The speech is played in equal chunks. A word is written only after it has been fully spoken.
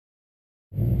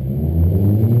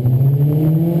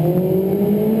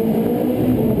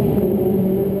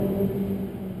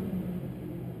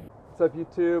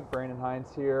YouTube, Brandon Hines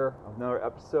here of another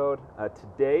episode.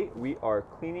 Today we are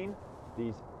cleaning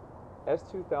these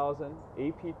S2000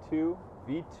 AP2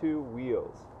 V2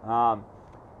 wheels.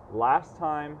 Last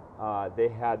time they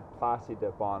had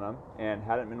Plastidip on them and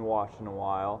hadn't been washed in a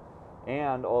while,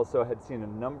 and also had seen a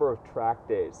number of track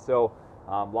days. So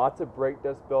lots of brake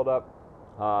dust buildup,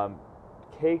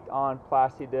 caked on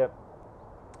Plastidip,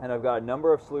 and I've got a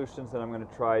number of solutions that I'm going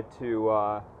to try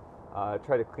to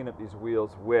clean up these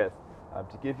wheels with.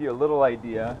 To give you a little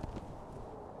idea,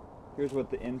 here's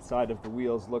what the inside of the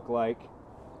wheels look like.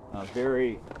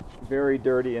 Very, very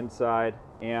dirty inside,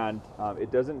 and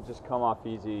it doesn't just come off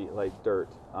easy like dirt.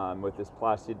 With this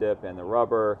Plastidip and the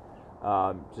rubber,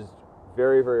 just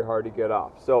very, very hard to get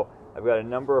off. So I've got a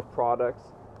number of products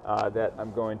that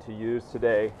I'm going to use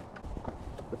today.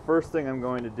 The first thing I'm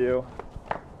going to do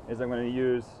is I'm going to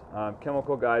use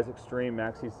Chemical Guys Extreme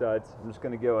Maxi Suds. I'm just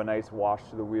going to give a nice wash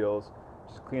to the wheels,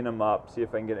 just clean them up, see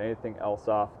if I can get anything else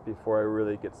off before I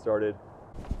really get started.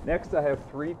 Next, I have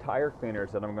 3 tire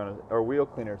cleaners that or wheel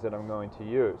cleaners that I'm going to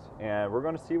use, and we're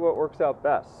going to see what works out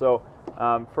best. So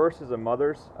first is a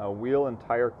Mother's wheel and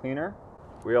tire cleaner.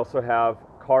 We also have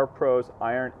CarPro's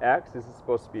Iron.X. This is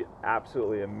supposed to be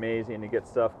absolutely amazing to get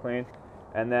stuff clean.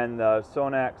 And then the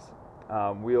Sonax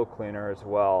wheel cleaner as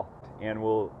well. And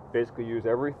we'll basically use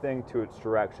everything to its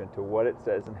direction, to what it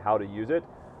says and how to use it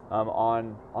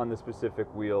on the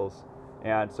specific wheels.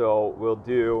 And so we'll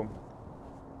do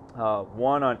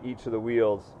one on each of the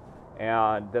wheels,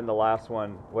 and then the last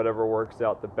one, whatever works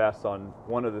out the best on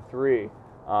one of the 3,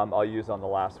 I'll use on the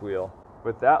last wheel.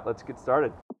 With that, let's get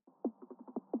started.